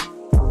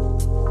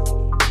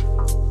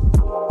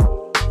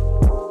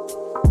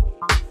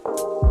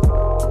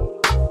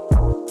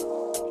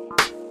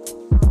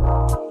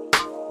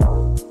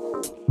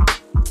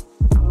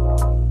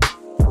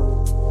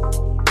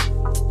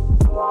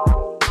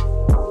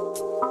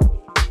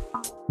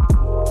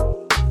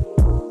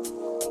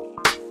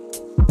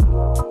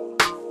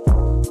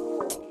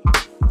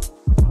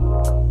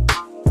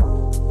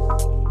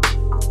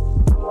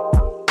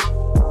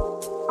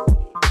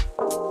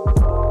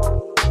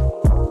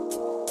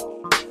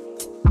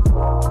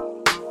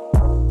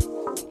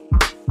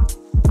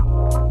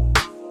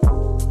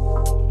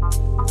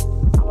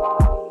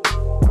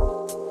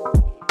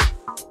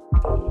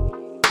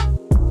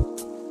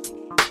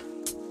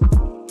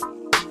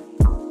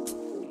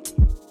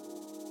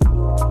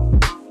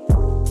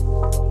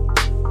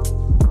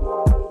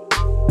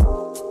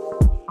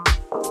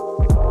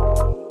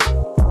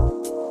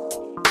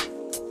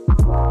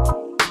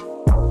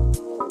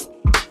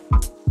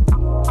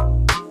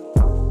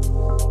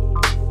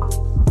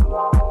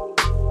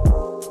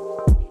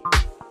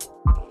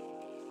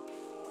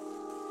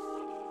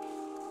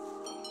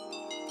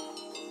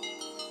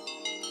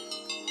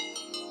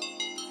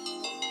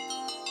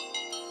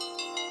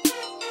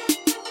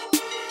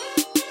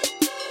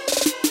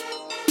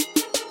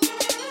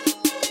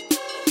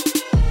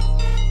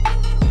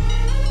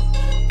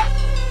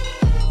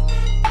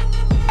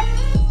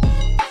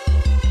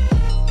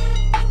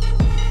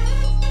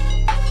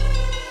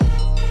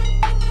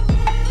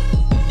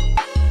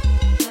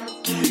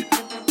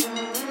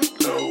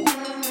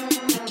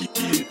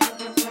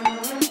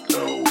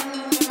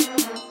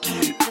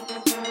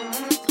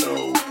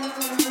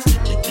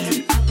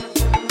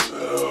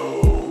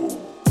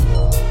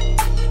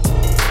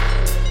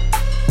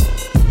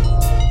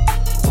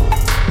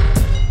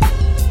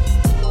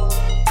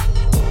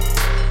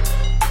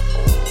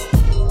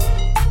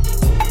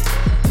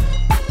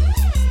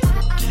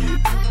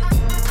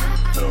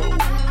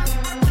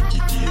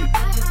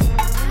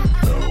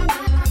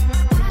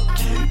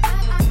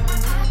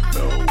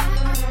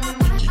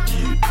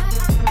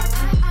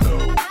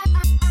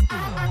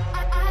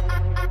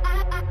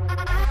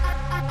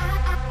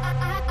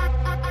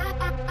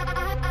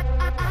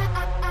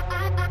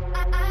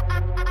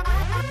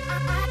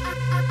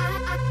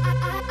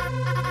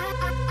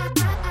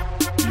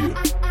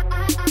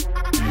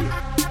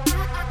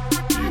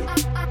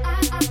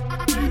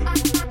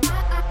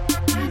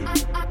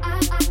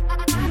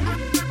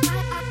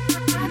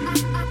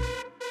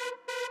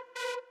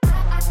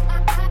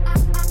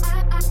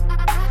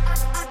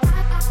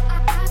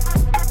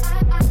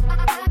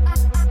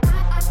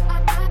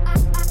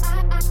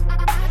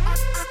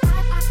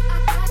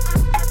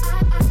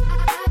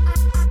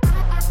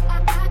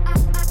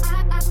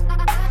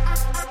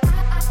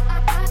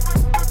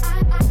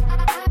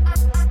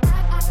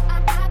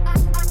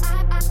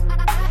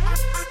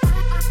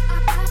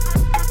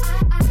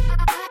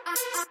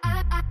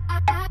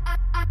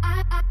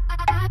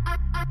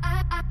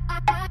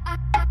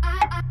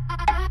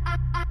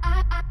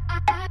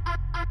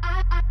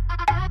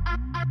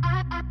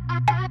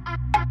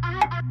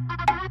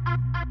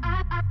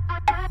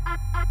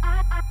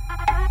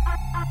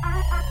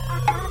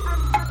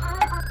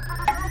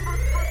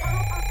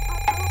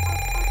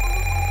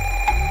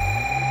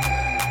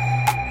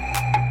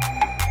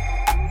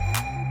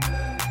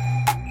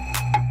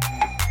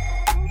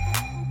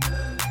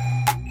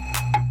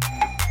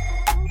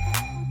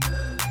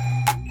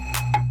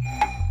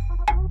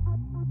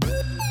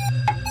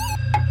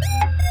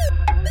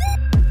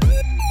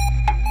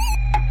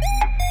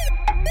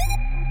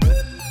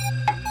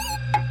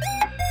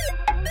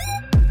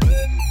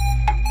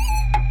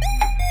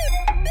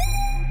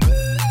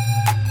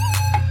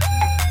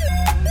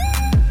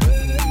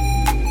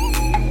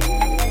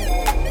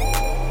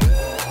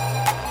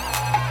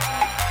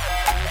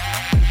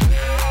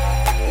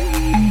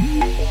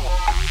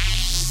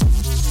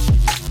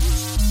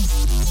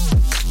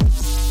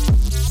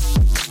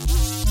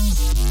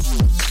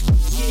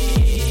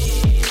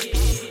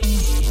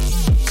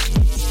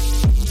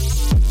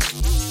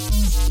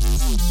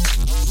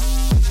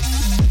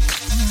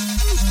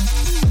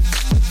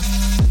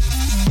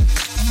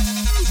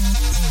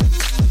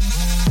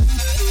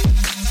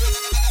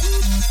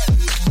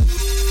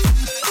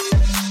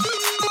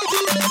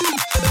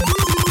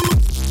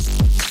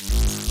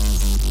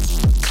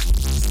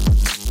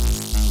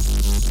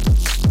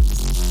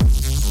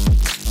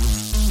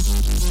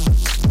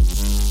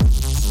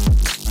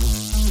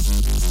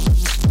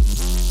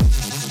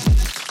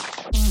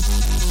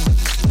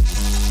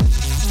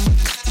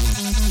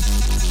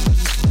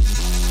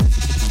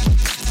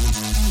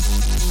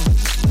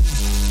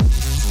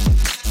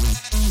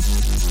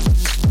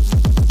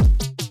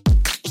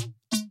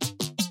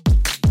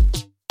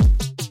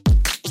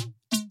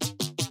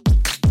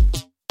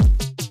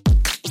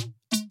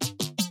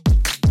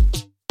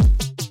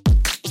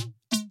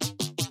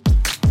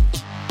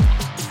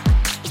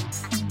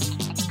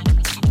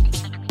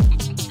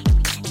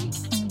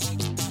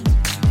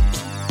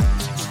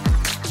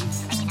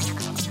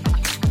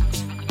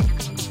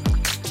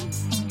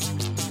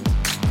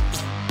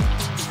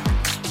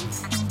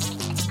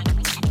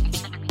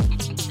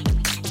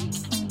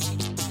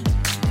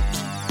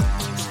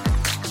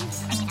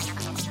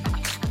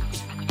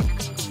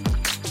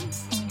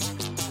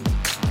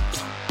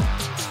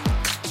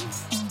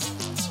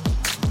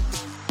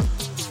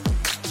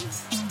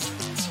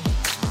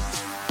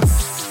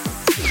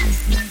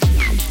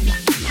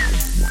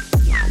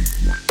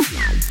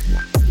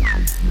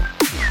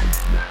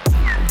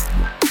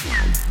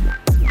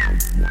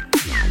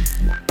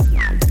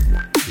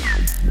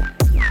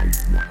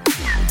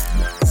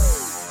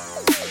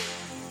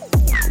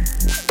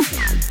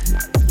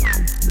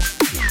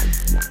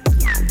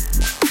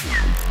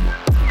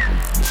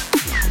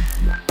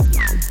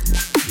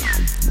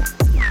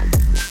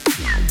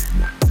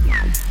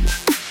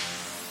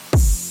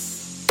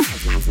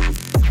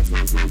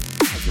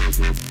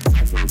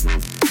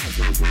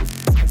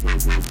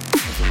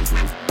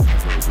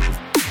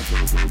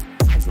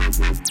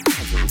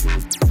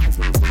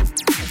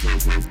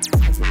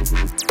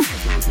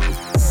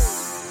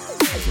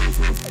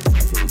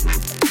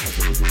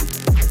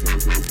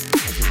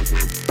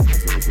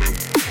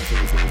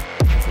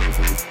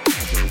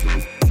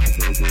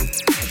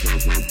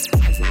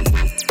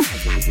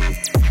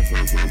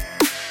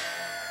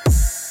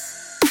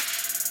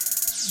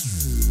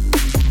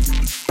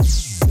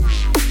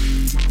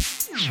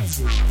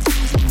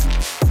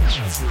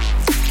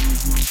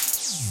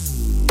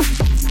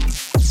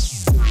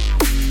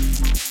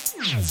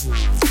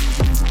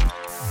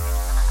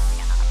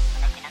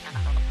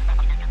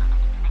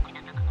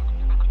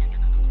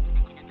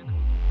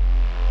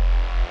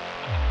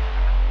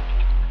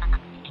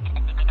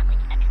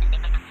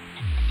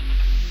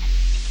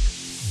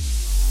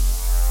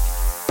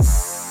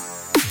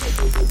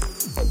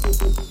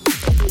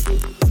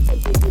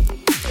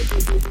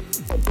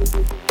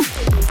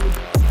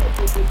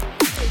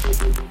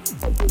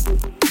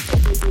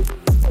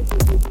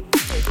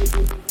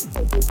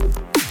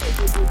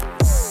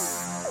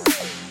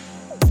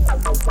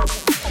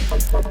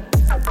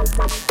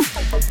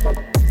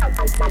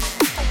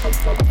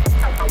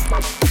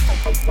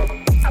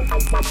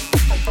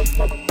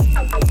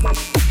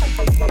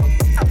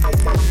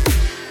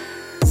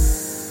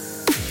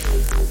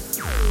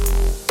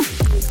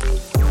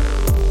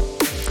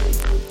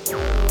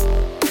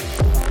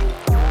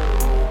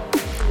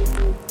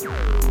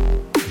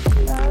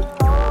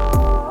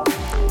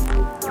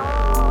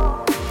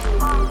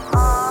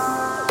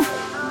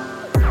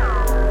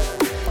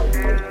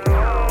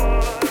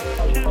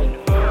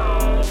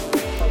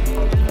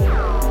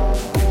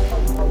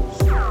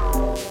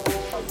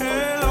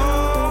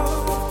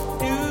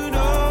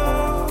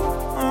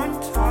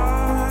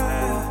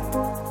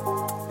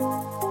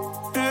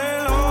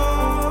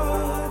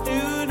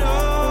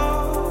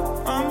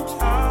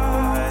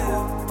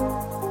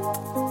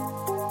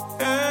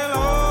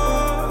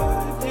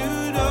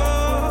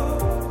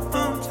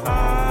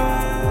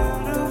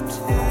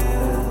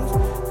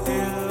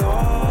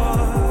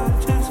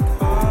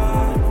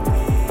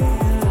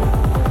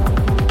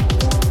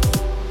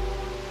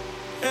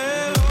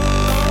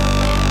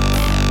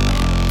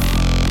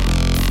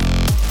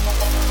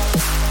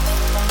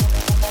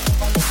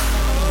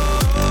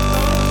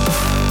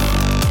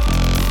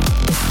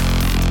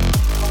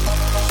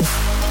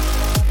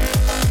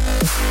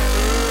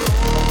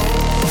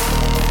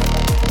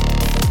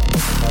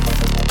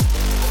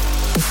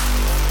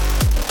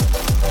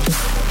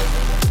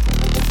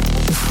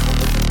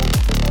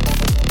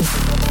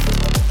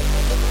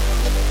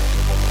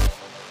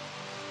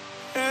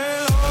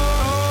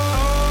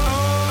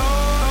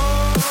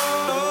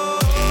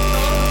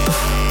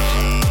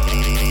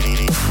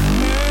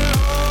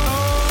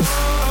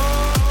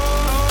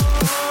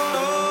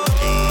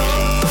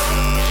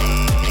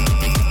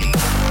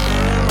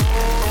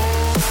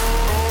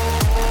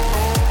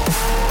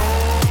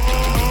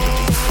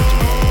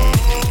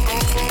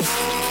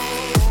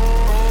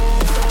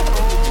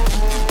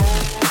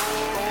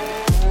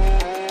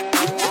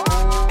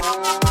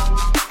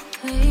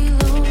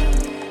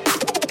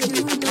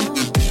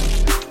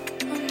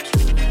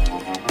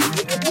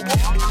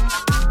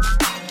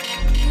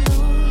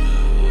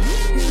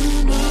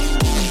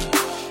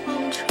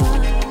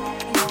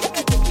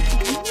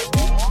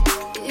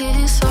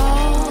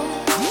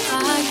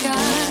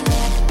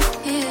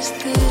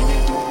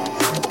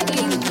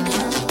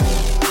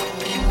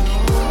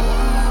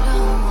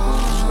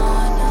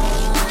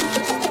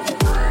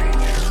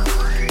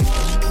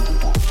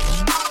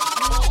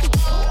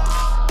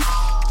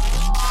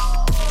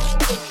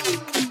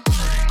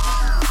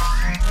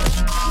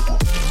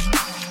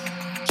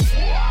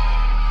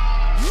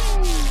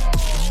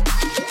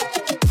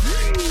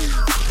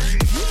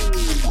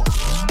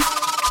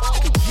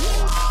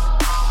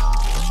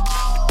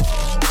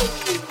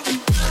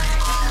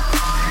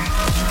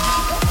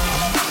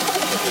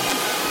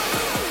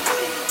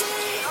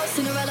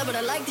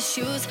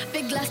shoes.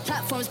 Big glass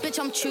platforms, bitch,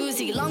 I'm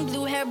choosy. Long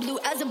blue hair, blue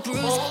as a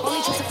bruise.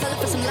 Only trust a fella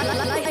for some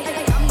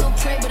I'm no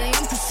prey, but I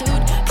am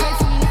pursued. Pray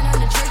for me, not on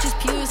the church's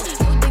pews.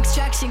 No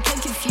distraction can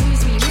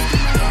confuse me.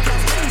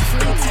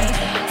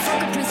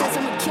 Fuck a princess,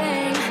 I'm a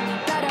king.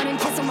 Bow down and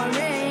kiss on my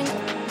ring.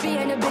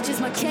 Being a bitch is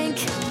my kink.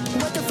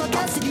 What the fuck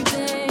else did you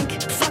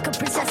think? Fuck a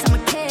princess, I'm a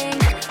king.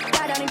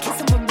 Bow down and kiss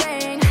on my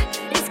ring.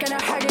 It's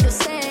gonna hurt, it'll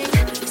sting.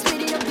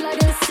 Spitting up blood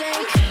in the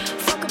sink.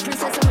 Fuck a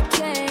princess, I'm a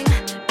king.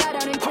 Bow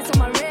down and kiss on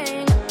my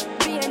ring.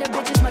 Being a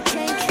bitch is my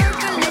kink.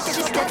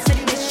 Fergalicious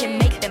definition,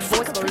 make them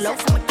boys go low.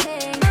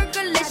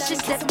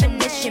 Fergalicious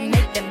definition,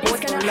 make them boys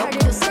go low.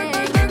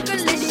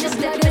 Fergalicious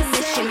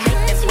definition,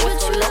 make them boys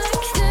go low.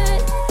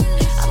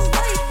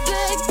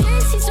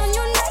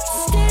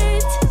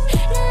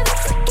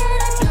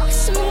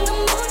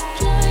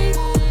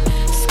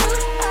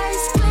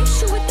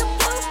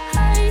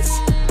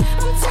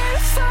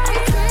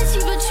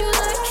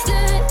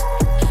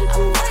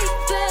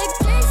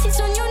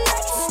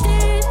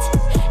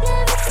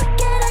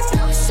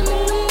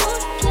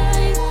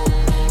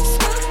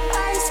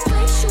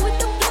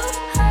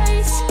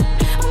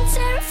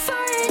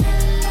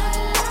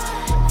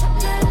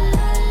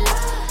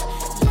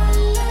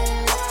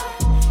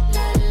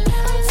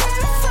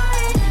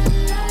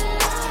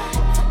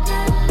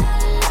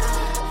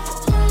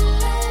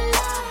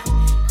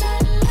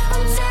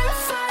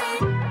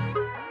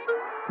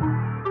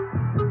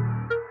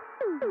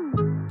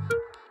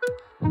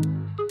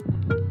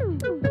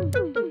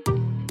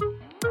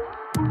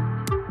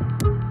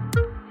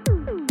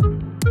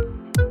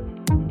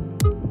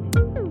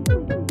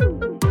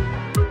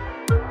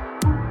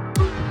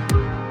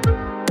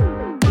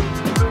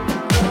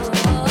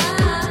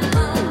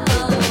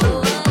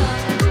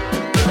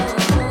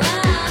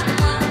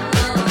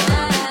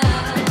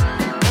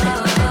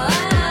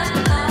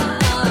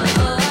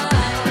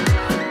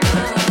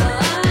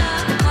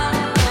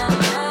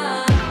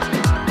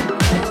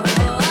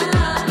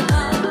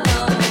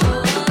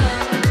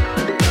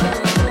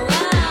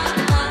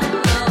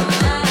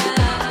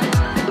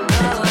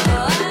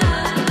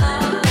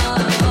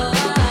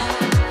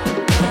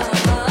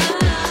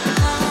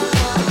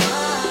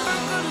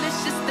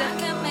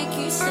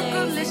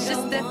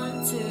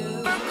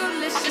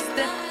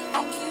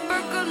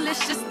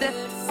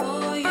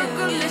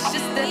 We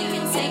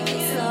can take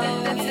it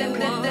slow if you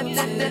want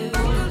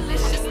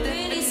to.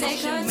 Really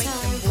take our time.